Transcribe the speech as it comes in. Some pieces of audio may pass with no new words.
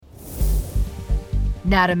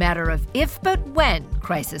Not a matter of if, but when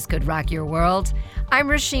crisis could rock your world. I'm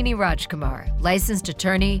Roshini Rajkumar, licensed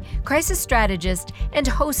attorney, crisis strategist, and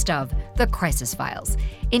host of The Crisis Files.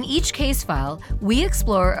 In each case file, we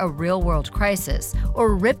explore a real-world crisis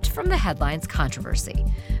or ripped from the headlines controversy.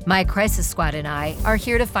 My crisis squad and I are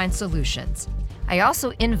here to find solutions. I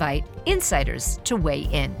also invite insiders to weigh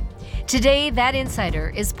in. Today, that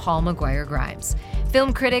insider is Paul McGuire Grimes,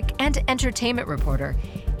 film critic and entertainment reporter.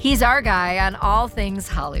 He's our guy on all things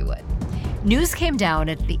Hollywood. News came down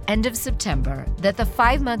at the end of September that the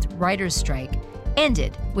 5-month writers' strike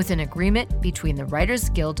ended with an agreement between the Writers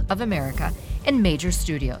Guild of America and major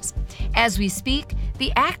studios. As we speak,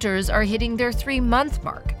 the actors are hitting their 3-month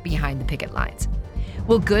mark behind the picket lines.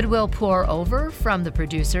 Will goodwill pour over from the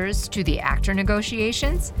producers to the actor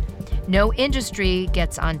negotiations? No industry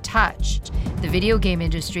gets untouched. The video game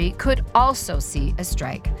industry could also see a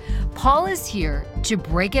strike. Paul is here to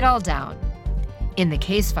break it all down in the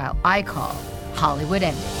case file I call Hollywood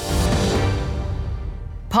Ending.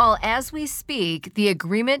 Paul, as we speak, the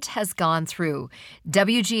agreement has gone through.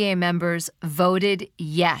 WGA members voted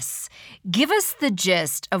yes. Give us the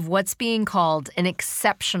gist of what's being called an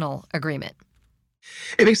exceptional agreement.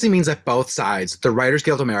 It basically means that both sides, the Writers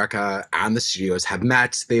Guild of America and the studios, have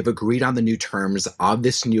met. They've agreed on the new terms of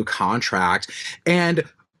this new contract, and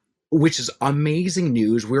which is amazing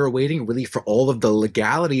news. We were waiting really for all of the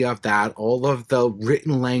legality of that, all of the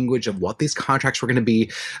written language of what these contracts were going to be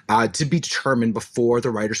determined before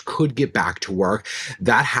the writers could get back to work.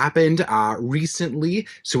 That happened recently,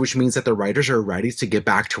 so which means that the writers are ready to get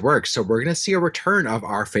back to work. So we're going to see a return of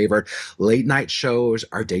our favorite late night shows,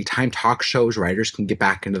 our daytime talk shows. Writers can get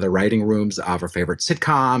back into the writing rooms of our favorite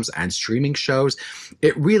sitcoms and streaming shows.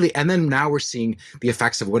 And then now we're seeing the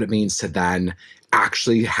effects of what it means to then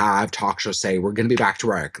actually have talk shows say, we're going to be back to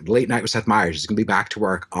work. Late Night with Seth Meyers is going to be back to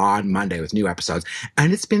work on Monday with new episodes.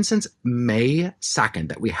 And it's been since May 2nd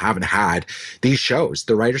that we haven't had these shows.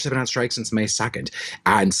 The writers have been on strike since May 2nd.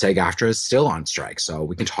 And SAG-AFTRA is still on strike. So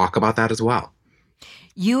we can talk about that as well.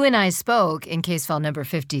 You and I spoke in case file number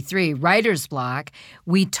 53, Writer's Block.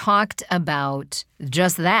 We talked about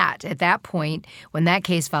just that. At that point, when that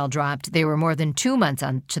case file dropped, they were more than 2 months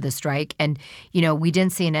on to the strike. And, we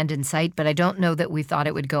didn't see an end in sight, but I don't know that we thought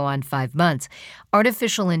it would go on 5 months.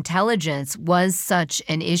 Artificial intelligence was such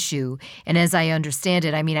an issue. And as I understand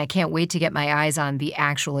it, I can't wait to get my eyes on the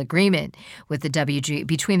actual agreement with the WG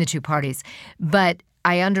between the two parties. But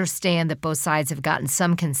I understand that both sides have gotten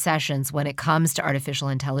some concessions when it comes to artificial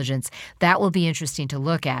intelligence. That will be interesting to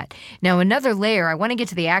look at. Now, another layer, I want to get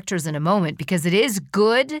to the actors in a moment because it is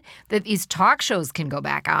good that these talk shows can go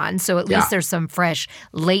back on. So at least there's some fresh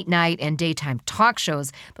late night and daytime talk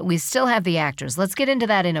shows, but we still have the actors. Let's get into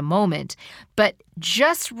that in a moment. But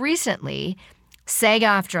just recently,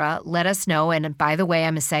 SAG-AFTRA let us know, and by the way,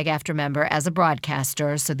 I'm a SAG-AFTRA member as a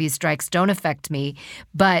broadcaster, so these strikes don't affect me,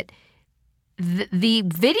 but the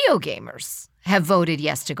video gamers have voted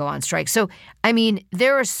yes to go on strike. So,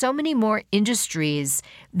 there are so many more industries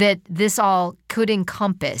that this all could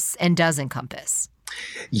encompass and does encompass.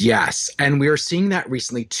 Yes, and we are seeing that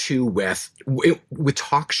recently too with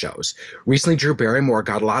talk shows. Recently, Drew Barrymore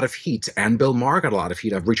got a lot of heat, and Bill Maher got a lot of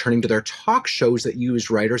heat of returning to their talk shows that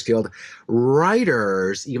used Writers Guild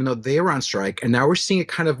writers, even though they were on strike. And now we're seeing it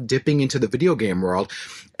kind of dipping into the video game world.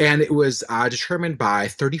 And it was determined by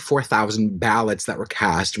 34,000 ballots that were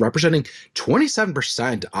cast, representing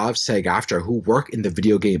 27% of SAG-AFTRA who work in the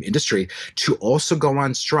video game industry, to also go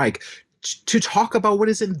on strike to talk about what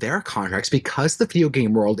is in their contracts, because the video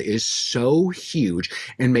game world is so huge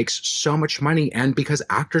and makes so much money, and because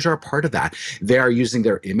actors are a part of that. They are using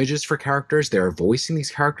their images for characters, they're voicing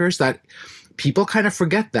these characters, that people kind of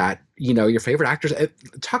forget that, your favorite actors.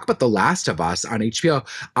 Talk about The Last of Us on HBO,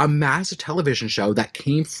 a massive television show that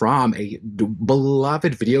came from a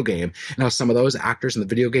beloved video game. Now, some of those actors in the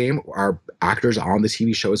video game are actors on the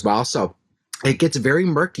TV show as well. So it gets very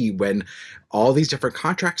murky when all these different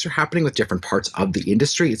contracts are happening with different parts of the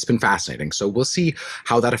industry. It's been fascinating. So we'll see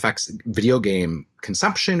how that affects video game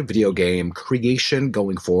consumption, video game creation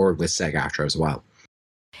going forward with SAG-AFTRA as well.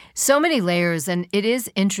 So many layers, and it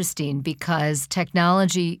is interesting because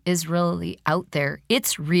technology is really out there.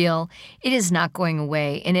 It's real. It is not going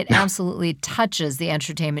away, and it absolutely touches the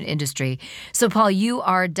entertainment industry. So, Paul, you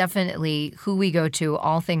are definitely who we go to,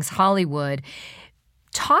 all things Hollywood.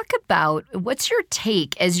 Talk about what's your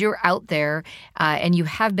take as you're out there, and you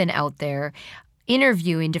have been out there.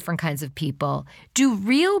 interviewing different kinds of people. Do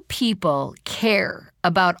real people care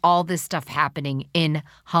about all this stuff happening in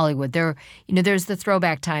Hollywood? There's the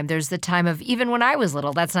throwback time. There's the time of even when I was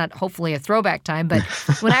little. That's not hopefully a throwback time, but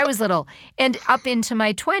when I was little and up into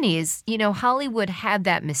my 20s, Hollywood had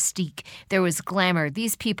that mystique. There was glamour.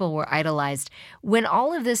 These people were idolized. When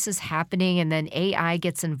all of this is happening and then AI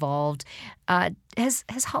gets involved, has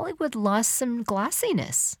Hollywood lost some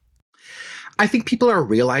glossiness? I think people are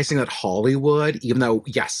realizing that Hollywood, even though,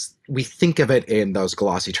 yes, we think of it in those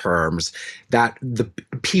glossy terms, that the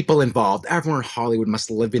people involved, everyone in Hollywood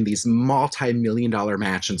must live in these multi-million-dollar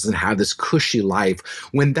mansions and have this cushy life,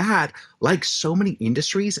 when that, like so many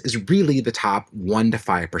industries, is really the top 1% to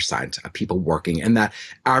 5% of people working, and that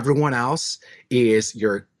everyone else is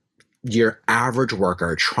your average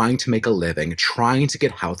worker trying to make a living, trying to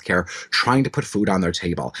get healthcare, trying to put food on their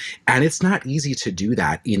table. And it's not easy to do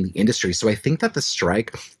that in the industry. So I think that the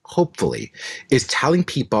strike, hopefully, is telling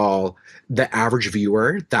people, the average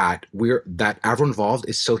viewer, that everyone involved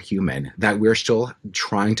is still human, that we're still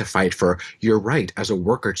trying to fight for your right as a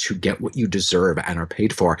worker to get what you deserve and are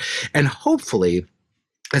paid for. And hopefully,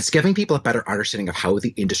 it's giving people a better understanding of how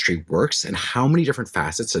the industry works and how many different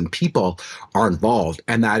facets and people are involved,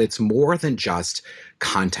 and that it's more than just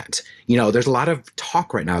content. There's a lot of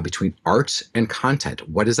talk right now between art and content.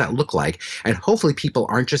 What does that look like? And hopefully people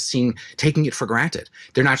aren't just taking it for granted.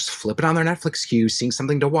 They're not just flipping on their Netflix queue, seeing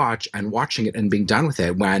something to watch and watching it and being done with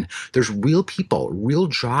it, when there's real people, real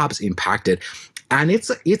jobs impacted. And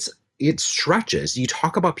it stretches. You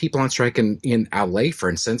talk about people on strike in LA, for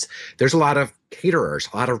instance. There's a lot of caterers,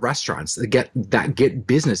 a lot of restaurants that get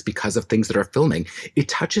business because of things that are filming. It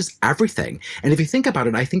touches everything. And if you think about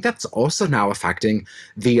it, I think that's also now affecting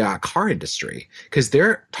the car industry, because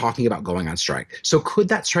they're talking about going on strike. So could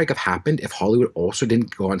that strike have happened if Hollywood also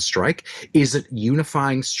didn't go on strike? Is it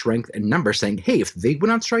unifying strength and numbers, saying, hey, if they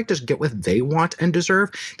went on strike to get what they want and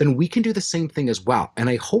deserve, then we can do the same thing as well. And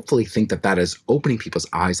I hopefully think that is opening people's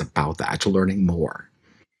eyes about that, to learning more.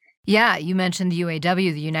 Yeah, you mentioned the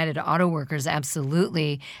UAW, the United Auto Workers,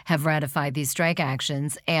 absolutely have ratified these strike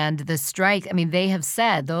actions. And the strike, they have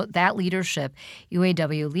said, that leadership,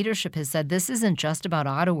 UAW leadership has said, this isn't just about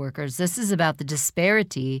auto workers. This is about the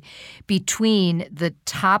disparity between the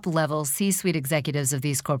top-level C-suite executives of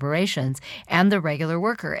these corporations and the regular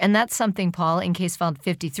worker. And that's something, Paul, in Case File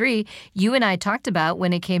 53, you and I talked about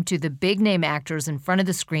when it came to the big-name actors in front of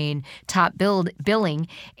the screen, top billing,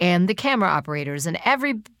 and the camera operators, and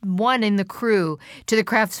everyone in the crew, to the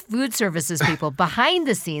craft food services people behind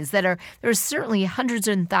the scenes there's certainly hundreds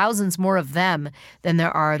and thousands more of them than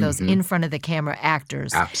there are those in front of the camera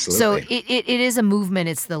actors. Absolutely. So it is a movement.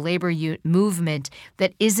 It's the labor movement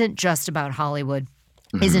that isn't just about Hollywood,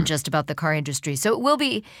 isn't just about the car industry. So it will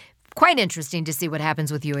be quite interesting to see what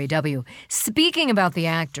happens with UAW. Speaking about the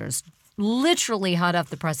actors, literally hot off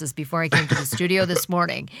the presses before I came to the studio this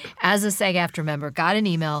morning, as a SAG-AFTRA member, got an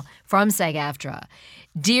email from SAG-AFTRA.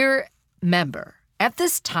 Dear member, at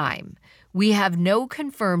this time, we have no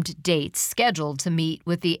confirmed dates scheduled to meet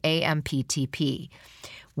with the AMPTP.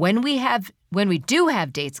 When we do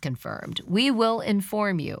have dates confirmed, we will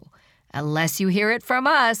inform you. Unless you hear it from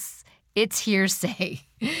us, it's hearsay.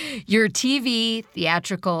 Your TV,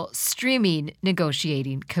 theatrical, streaming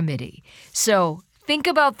negotiating committee. So think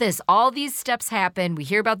about this. All these steps happen. We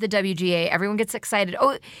hear about the WGA. Everyone gets excited.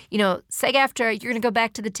 Oh, SAG-AFTRA, you're going to go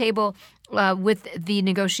back to the table with the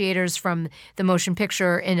negotiators from the motion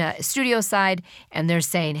picture in a studio side, and they're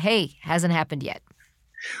saying, hey, hasn't happened yet.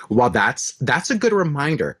 Well, that's a good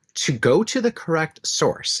reminder to go to the correct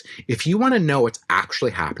source. If you want to know what's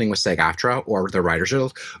actually happening with SAG-AFTRA or the Writers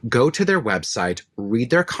Guild, go to their website,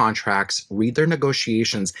 read their contracts, read their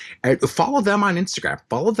negotiations, and follow them on Instagram,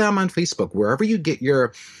 follow them on Facebook, wherever you get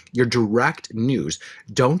your direct news.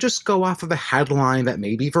 Don't just go off of a headline that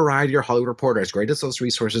maybe Variety or Hollywood Reporter, as great as those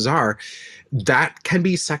resources are, that can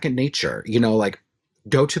be second nature.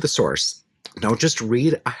 Go to the source. Don't just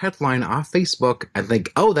read a headline off Facebook and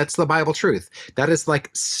think, oh, that's the Bible truth. That is like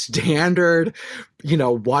standard,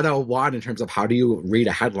 101 in terms of how do you read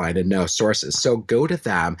a headline and know sources. So go to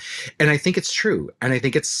them. And I think it's true. And I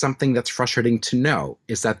think it's something that's frustrating to know,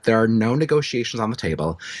 is that there are no negotiations on the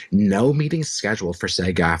table, no meetings scheduled for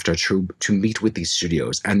SAG-AFTRA to meet with these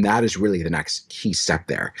studios. And that is really the next key step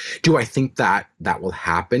there. Do I think that will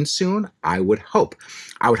happen soon? I would hope.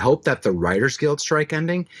 I would hope that the Writers Guild strike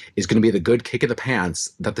ending is going to be the good kick in the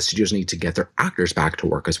pants that the studios need to get their actors back to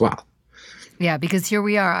work as well. Yeah, because here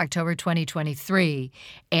we are, October 2023,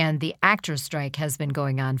 and the actors' strike has been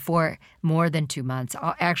going on for more than 2 months,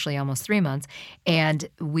 actually almost 3 months, and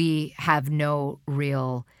we have no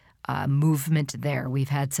real movement there. We've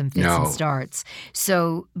had some fits and starts.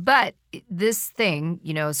 So, but this thing,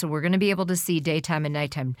 so we're going to be able to see daytime and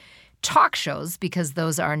nighttime talk shows because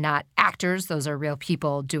those are not actors. Those are real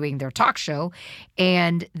people doing their talk show,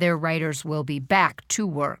 and their writers will be back to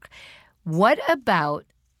work. What about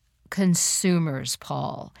consumers,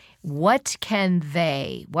 Paul? What can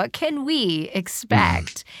we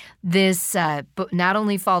expect this, not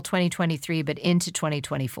only fall 2023, but into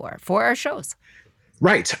 2024 for our shows?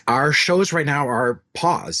 Right. Our shows right now are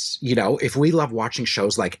paused. If we love watching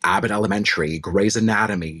shows like Abbott Elementary, Grey's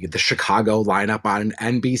Anatomy, the Chicago lineup on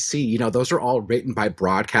NBC, those are all written by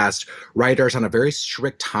broadcast writers on a very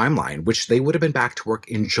strict timeline, which they would have been back to work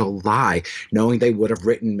in July, knowing they would have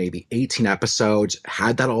written maybe 18 episodes,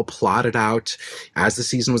 had that all plotted out as the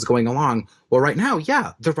season was going along. Well, right now,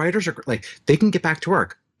 the writers are they can get back to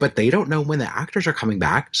work, but they don't know when the actors are coming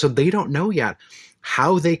back. So they don't know yet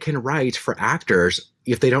how they can write for actors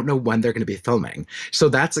if they don't know when they're going to be filming. So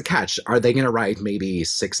that's a catch. Are they going to write maybe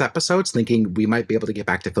 6 episodes thinking we might be able to get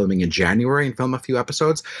back to filming in January and film a few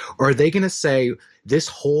episodes? Or are they going to say this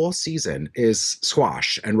whole season is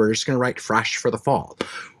squash and we're just going to write fresh for the fall?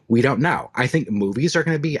 We don't know. I think movies are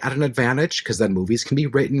going to be at an advantage because then movies can be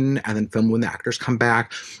written and then filmed when the actors come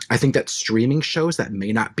back. I think that streaming shows that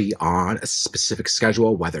may not be on a specific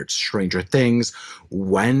schedule, whether it's Stranger Things,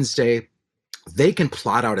 Wednesday, they can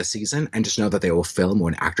plot out a season and just know that they will film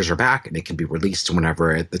when actors are back and it can be released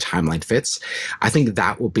whenever the timeline fits. I think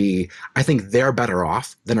they're better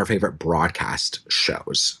off than our favorite broadcast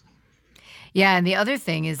shows. Yeah, and the other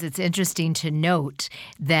thing is it's interesting to note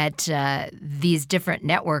that these different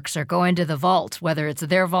networks are going to the vault, whether it's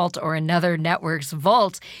their vault or another network's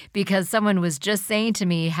vault, because someone was just saying to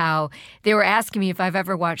me how they were asking me if I've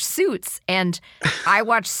ever watched Suits. And I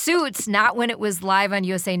watched Suits not when it was live on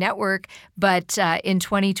USA Network, but in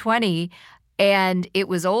 2020. And it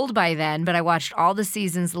was old by then, but I watched all the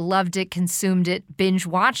seasons, loved it, consumed it,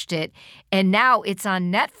 binge-watched it. And now it's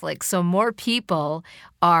on Netflix. So more people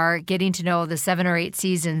are getting to know the 7 or 8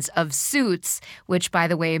 seasons of Suits, which, by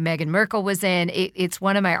the way, Meghan Markle was in. It's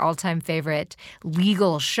one of my all-time favorite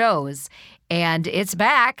legal shows. And it's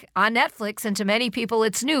back on Netflix, and to many people,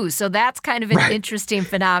 it's new. So that's kind of an interesting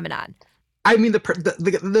phenomenon. I mean,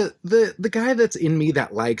 the guy that's in me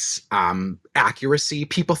that likes accuracy,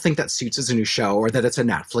 people think that Suits is a new show or that it's a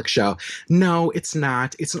Netflix show. No, it's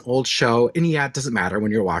not. It's an old show. And it doesn't matter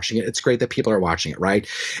when you're watching it. It's great that people are watching it, right?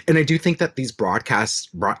 And I do think that these broadcasts,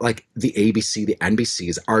 like the ABC, the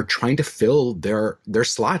NBCs, are trying to fill their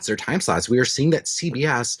slots, their time slots. We are seeing that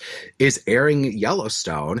CBS is airing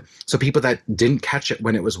Yellowstone. So people that didn't catch it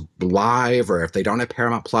when it was live, or if they don't have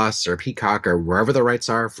Paramount Plus or Peacock or wherever the rights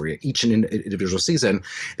are for each and individual season,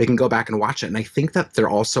 they can go back and watch it. And I think that they're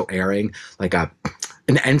also airing like an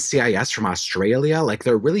NCIS from Australia. Like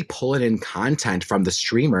they're really pulling in content from the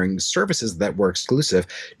streaming services that were exclusive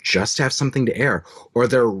just to have something to air. Or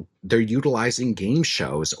they're utilizing game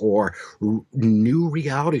shows or new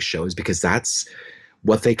reality shows because that's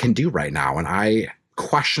what they can do right now. And I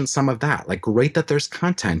question some of that. Like, great that there's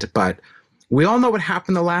content, but we all know what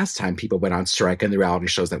happened the last time people went on strike and the reality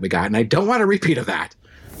shows that we got. And I don't want a repeat of that.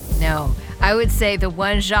 No, I would say the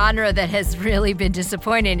one genre that has really been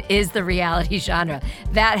disappointing is the reality genre.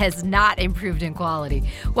 That has not improved in quality.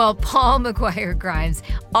 Well, Paul McGuire Grimes,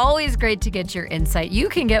 always great to get your insight. You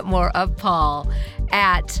can get more of Paul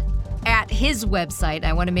at his website.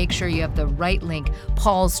 I want to make sure you have the right link,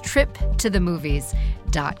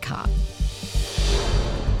 paulstriptothemovies.com.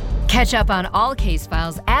 Catch up on all case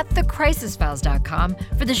files at thecrisisfiles.com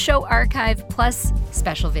for the show archive plus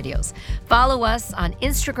special videos. Follow us on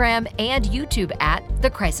Instagram and YouTube at The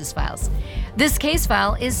Crisis Files. This case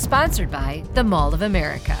file is sponsored by the Mall of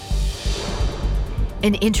America.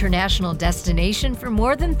 An international destination for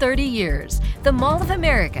more than 30 years, the Mall of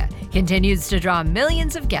America continues to draw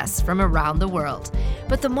millions of guests from around the world.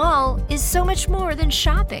 But the mall is so much more than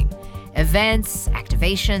shopping. Events,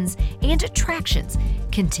 activations, and attractions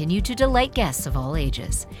continue to delight guests of all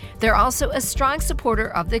ages. They're also a strong supporter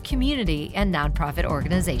of the community and nonprofit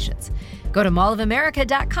organizations. Go to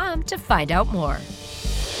mallofamerica.com to find out more.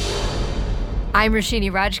 I'm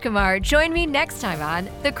Roshini Rajkumar. Join me next time on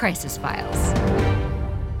The Crisis Files.